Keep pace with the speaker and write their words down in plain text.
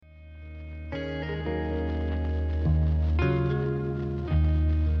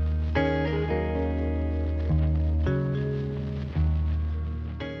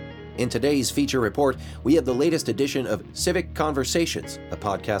In today's feature report, we have the latest edition of Civic Conversations, a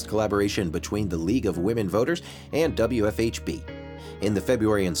podcast collaboration between the League of Women Voters and WFHB. In the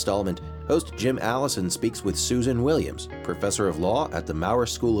February installment, host Jim Allison speaks with Susan Williams, professor of law at the Maurer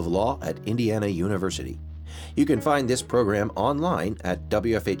School of Law at Indiana University. You can find this program online at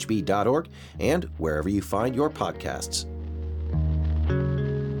wfhb.org and wherever you find your podcasts.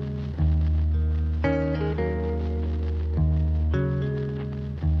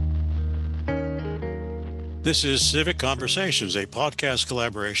 This is Civic Conversations, a podcast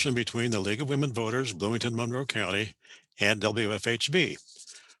collaboration between the League of Women Voters, Bloomington-Monroe County, and WFHB.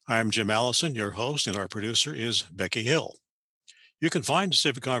 I'm Jim Allison, your host, and our producer is Becky Hill. You can find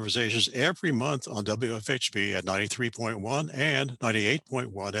Civic Conversations every month on WFHB at 93.1 and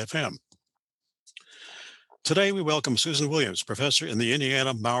 98.1 FM. Today, we welcome Susan Williams, professor in the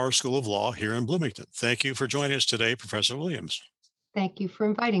Indiana Maurer School of Law here in Bloomington. Thank you for joining us today, Professor Williams. Thank you for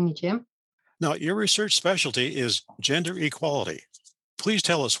inviting me, Jim. Now, your research specialty is gender equality. Please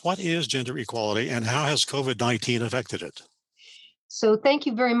tell us, what is gender equality and how has COVID-19 affected it? So thank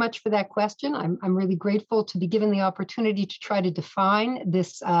you very much for that question. I'm really grateful to be given the opportunity to try to define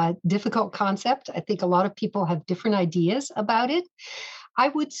this difficult concept. I think a lot of people have different ideas about it. I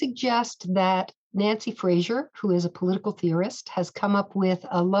would suggest that Nancy Fraser, who is a political theorist, has come up with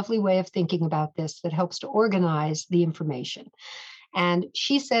a lovely way of thinking about this that helps to organize the information. And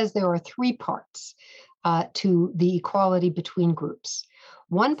she says there are three parts to the equality between groups.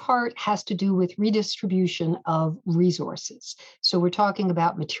 One part has to do with redistribution of resources. So we're talking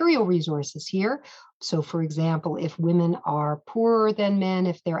about material resources here. So for example, if women are poorer than men,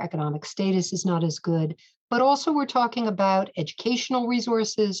 if their economic status is not as good, but also we're talking about educational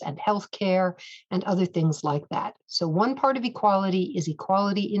resources and healthcare and other things like that. So one part of equality is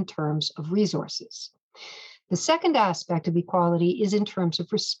equality in terms of resources. The second aspect of equality is in terms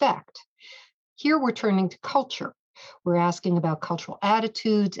of respect. Here we're turning to culture. We're asking about cultural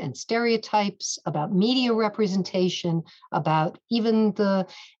attitudes and stereotypes, about media representation, about even the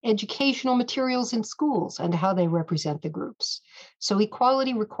educational materials in schools and how they represent the groups. So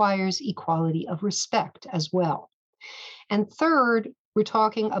equality requires equality of respect as well. And third, we're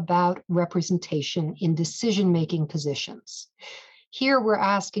talking about representation in decision-making positions. Here we're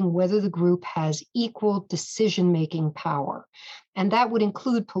asking whether the group has equal decision-making power. And that would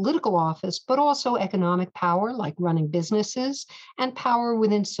include political office, but also economic power, like running businesses, and power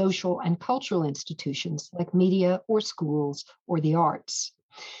within social and cultural institutions, like media or schools or the arts.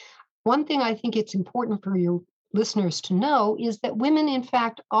 One thing I think it's important for your listeners to know is that women, in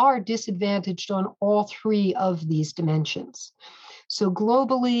fact, are disadvantaged on all three of these dimensions. So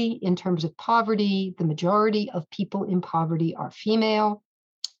globally, in terms of poverty, the majority of people in poverty are female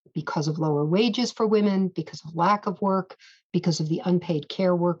because of lower wages for women, because of lack of work, because of the unpaid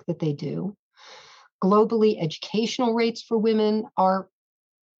care work that they do. Globally, educational rates for women are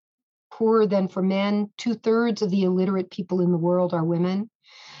poorer than for men. 2/3 of the illiterate people in the world are women.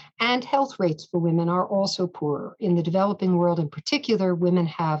 And health rates for women are also poorer. In the developing world in particular, women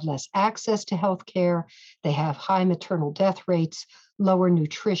have less access to health care. They have high maternal death rates, lower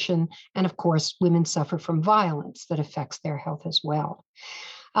nutrition, and of course, women suffer from violence that affects their health as well.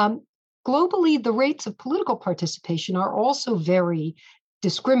 Globally, the rates of political participation are also very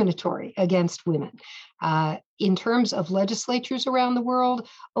discriminatory against women. In terms of legislatures around the world,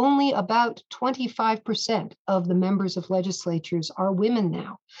 only about 25% of the members of legislatures are women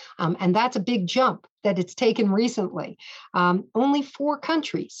now. And that's a big jump that it's taken recently. Only 4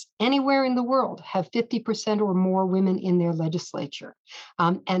 countries anywhere in the world have 50% or more women in their legislature.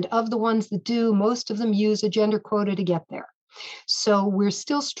 And of the ones that do, most of them use a gender quota to get there. So we're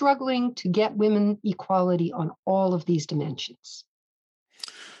still struggling to get women equality on all of these dimensions.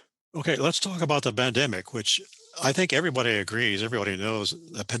 Okay, let's talk about the pandemic, which I think everybody agrees, everybody knows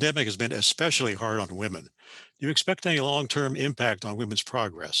the pandemic has been especially hard on women. Do you expect any long-term impact on women's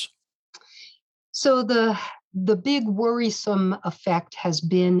progress? So the big worrisome effect has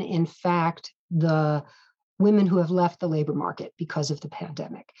been, in fact, the women who have left the labor market because of the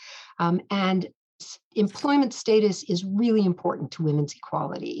pandemic. And employment status is really important to women's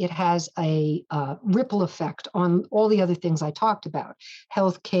equality. It has a ripple effect on all the other things I talked about: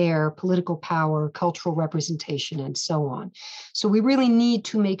 healthcare, political power, cultural representation, and so on. So we really need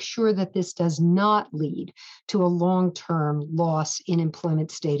to make sure that this does not lead to a long-term loss in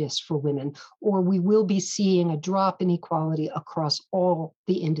employment status for women, or we will be seeing a drop in equality across all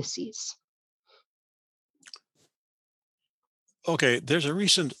the indices. Okay, there's a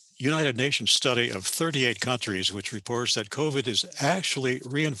recent United Nations study of 38 countries which reports that COVID is actually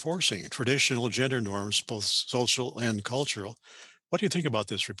reinforcing traditional gender norms, both social and cultural, What do you think about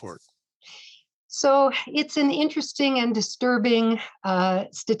this report? So it's an interesting and disturbing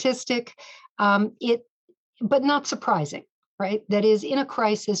statistic. It but not surprising, right? That is, in a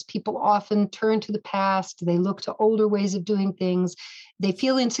crisis, people often turn to the past. They look to older ways of doing things. They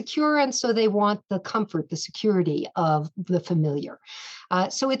feel insecure, and so they want the comfort, the security of the familiar.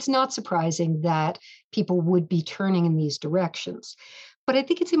 So it's not surprising that people would be turning in these directions. But I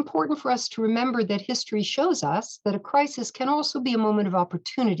think it's important for us to remember that history shows us that a crisis can also be a moment of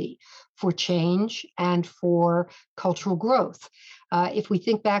opportunity for change and for cultural growth. If we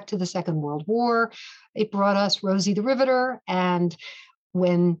think back to the Second World War, it brought us Rosie the Riveter. And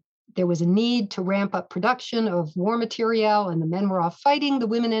when there was a need to ramp up production of war material and the men were off fighting, the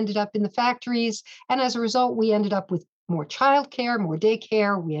women ended up in the factories. And as a result, we ended up with more childcare, more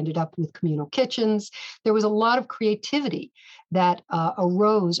daycare. We ended up with communal kitchens. There was a lot of creativity that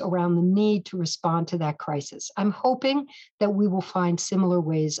arose around the need to respond to that crisis. I'm hoping that we will find similar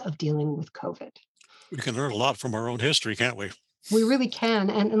ways of dealing with COVID. We can learn a lot from our own history, can't we? We really can.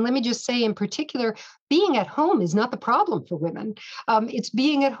 And let me just say, in particular, being at home is not the problem for women. It's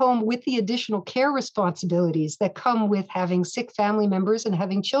being at home with the additional care responsibilities that come with having sick family members and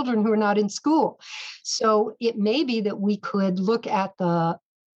having children who are not in school. So it may be that we could look at the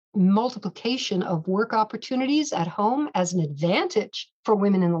multiplication of work opportunities at home as an advantage for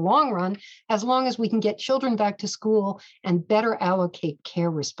women in the long run, as long as we can get children back to school and better allocate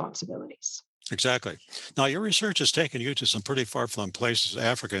care responsibilities. Exactly. Now, your research has taken you to some pretty far-flung places,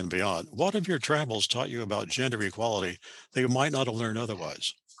 Africa and beyond. What have your travels taught you about gender equality that you might not have learned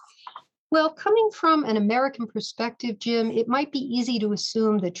otherwise? Well, coming from an American perspective, Jim, it might be easy to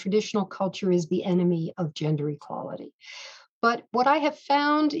assume that traditional culture is the enemy of gender equality. But what I have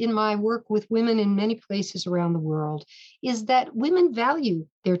found in my work with women in many places around the world is that women value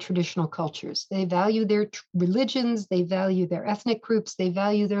their traditional cultures. They value their religions, they value their ethnic groups, they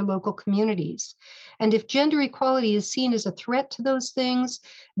value their local communities. And if gender equality is seen as a threat to those things,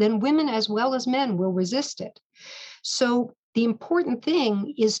 then women as well as men will resist it. So the important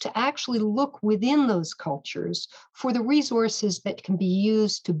thing is to actually look within those cultures for the resources that can be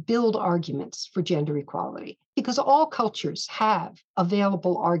used to build arguments for gender equality, because all cultures have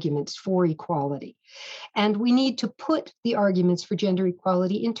available arguments for equality. And we need to put the arguments for gender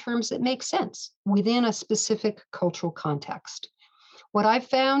equality in terms that make sense within a specific cultural context. What I've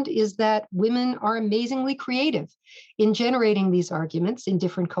found is that women are amazingly creative in generating these arguments in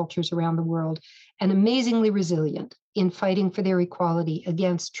different cultures around the world and amazingly resilient in fighting for their equality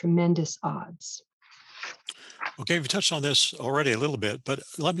against tremendous odds. Okay, we touched on this already a little bit, but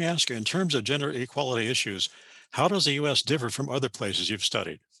let me ask you, in terms of gender equality issues, how does the U.S. differ from other places you've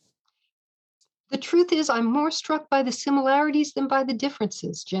studied? The truth is, I'm more struck by the similarities than by the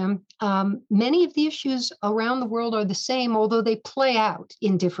differences, Jim. Many of the issues around the world are the same, although they play out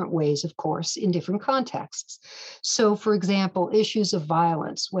in different ways, of course, in different contexts. So, for example, issues of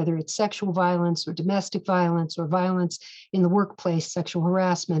violence, whether it's sexual violence or domestic violence or violence in the workplace, sexual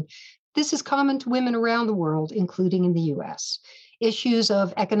harassment, this is common to women around the world, including in the US. Issues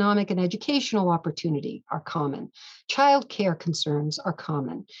of economic and educational opportunity are common. Childcare concerns are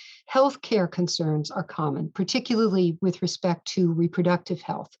common. Healthcare concerns are common, particularly with respect to reproductive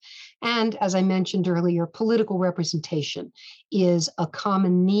health. And as I mentioned earlier, political representation is a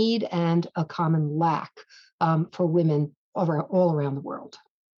common need and a common lack for women all around the world.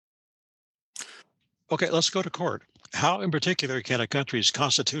 Okay, let's go to court. How, in particular, can a country's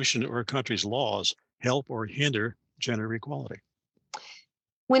constitution or a country's laws help or hinder gender equality?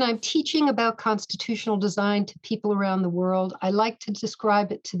 When I'm teaching about constitutional design to people around the world, I like to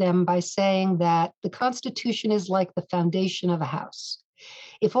describe it to them by saying that the Constitution is like the foundation of a house.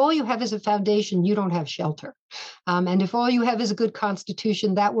 If all you have is a foundation, you don't have shelter. And if all you have is a good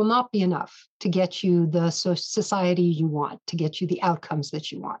constitution, that will not be enough to get you the society you want, to get you the outcomes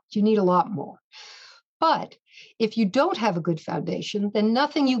that you want. You need a lot more. But if you don't have a good foundation, then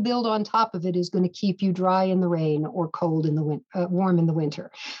nothing you build on top of it is going to keep you dry in the rain or cold in the warm in the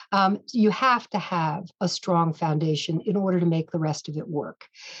winter. You have to have a strong foundation in order to make the rest of it work.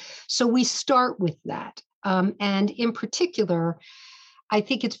 So we start with that. And in particular, I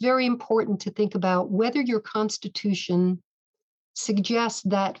think it's very important to think about whether your constitution suggests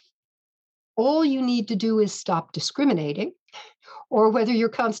that all you need to do is stop discriminating, or whether your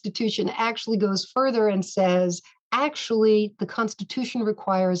Constitution actually goes further and says, actually, the Constitution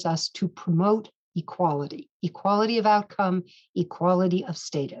requires us to promote equality, equality of outcome, equality of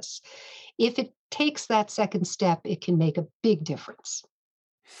status. If it takes that second step, it can make a big difference.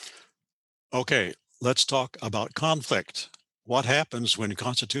 Okay, let's talk about conflict. What happens when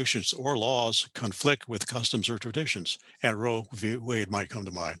constitutions or laws conflict with customs or traditions? And Roe v. Wade might come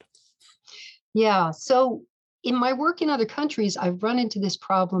to mind. Yeah. So in my work in other countries, I've run into this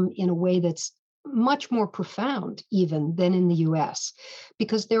problem in a way that's much more profound even than in the US,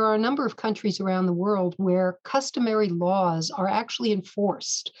 because there are a number of countries around the world where customary laws are actually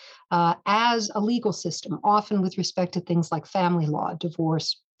enforced as a legal system, often with respect to things like family law,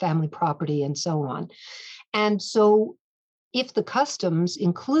 divorce, family property, and so on. And so if the customs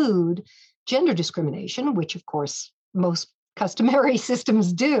include gender discrimination, which of course most customary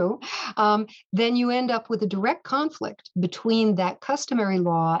systems do, then you end up with a direct conflict between that customary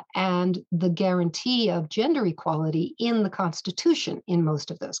law and the guarantee of gender equality in the Constitution in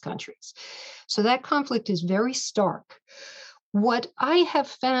most of those countries. So that conflict is very stark. What I have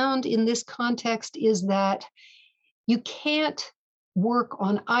found in this context is that you can't work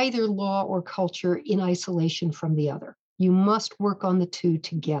on either law or culture in isolation from the other. You must work on the two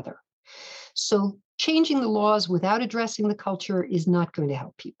together. So, changing the laws without addressing the culture is not going to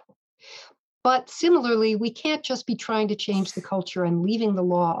help people. But similarly, we can't just be trying to change the culture and leaving the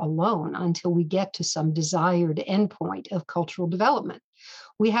law alone until we get to some desired endpoint of cultural development.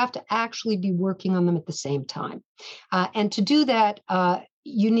 We have to actually be working on them at the same time. And to do that,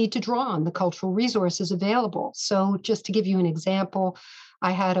 you need to draw on the cultural resources available. So, just to give you an example,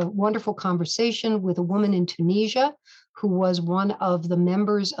 I had a wonderful conversation with a woman in Tunisia who was one of the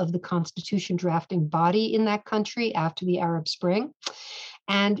members of the constitution drafting body in that country after the Arab Spring.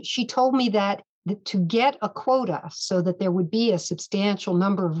 And she told me that to get a quota so that there would be a substantial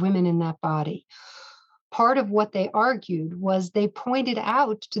number of women in that body, part of what they argued was they pointed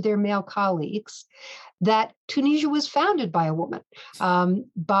out to their male colleagues that Tunisia was founded by a woman,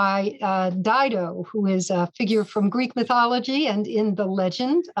 by Dido, who is a figure from Greek mythology. And in the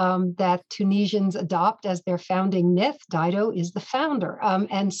legend that Tunisians adopt as their founding myth, Dido is the founder.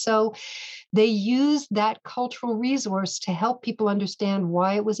 And so they used that cultural resource to help people understand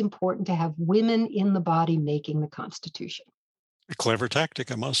why it was important to have women in the body making the Constitution. A clever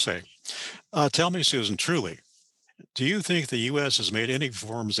tactic, I must say. Tell me, Susan, truly, do you think the U.S. has made any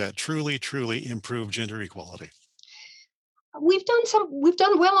reforms that truly improve gender equality? We've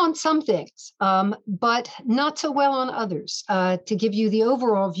done well on some things, but not so well on others. To give you the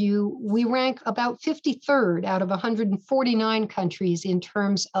overall view, we rank about 53rd out of 149 countries in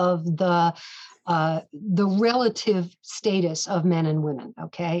terms of the relative status of men and women.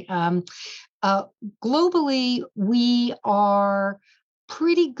 Okay. Globally, we are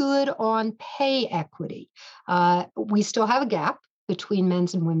pretty good on pay equity. We still have a gap between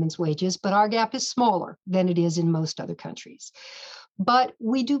men's and women's wages, but our gap is smaller than it is in most other countries. But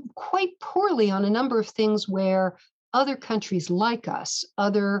we do quite poorly on a number of things where other countries like us,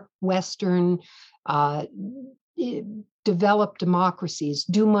 other Western uh, developed democracies,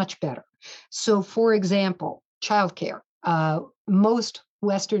 do much better. So, for example, childcare. Most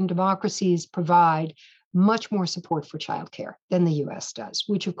Western democracies provide much more support for childcare than the US does,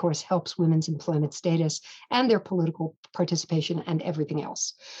 which of course helps women's employment status and their political participation and everything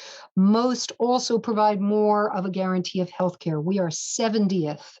else. Most also provide more of a guarantee of healthcare. We are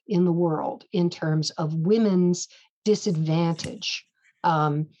 70th in the world in terms of women's disadvantage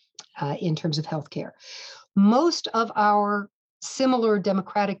in terms of healthcare. Most of our similar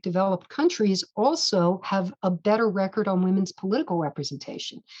democratic developed countries also have a better record on women's political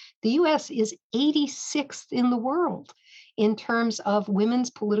representation. The US is 86th in the world in terms of women's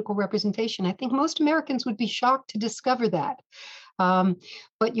political representation. I think most Americans would be shocked to discover that.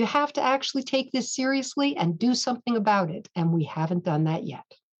 But you have to actually take this seriously and do something about it. And we haven't done that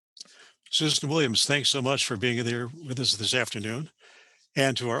yet. Susan Williams, thanks so much for being there with us this afternoon.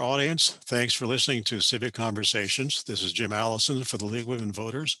 And to our audience, thanks for listening to Civic Conversations. This is Jim Allison for the League of Women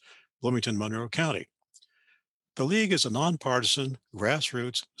Voters, Bloomington, Monroe County. The League is a nonpartisan,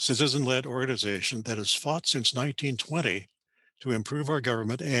 grassroots, citizen-led organization that has fought since 1920 to improve our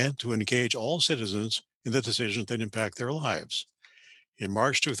government and to engage all citizens in the decisions that impact their lives. In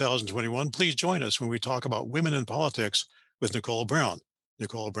March 2021, please join us when we talk about women in politics with Nicole Brown.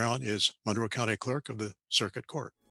 Nicole Brown is Monroe County Clerk of the Circuit Court.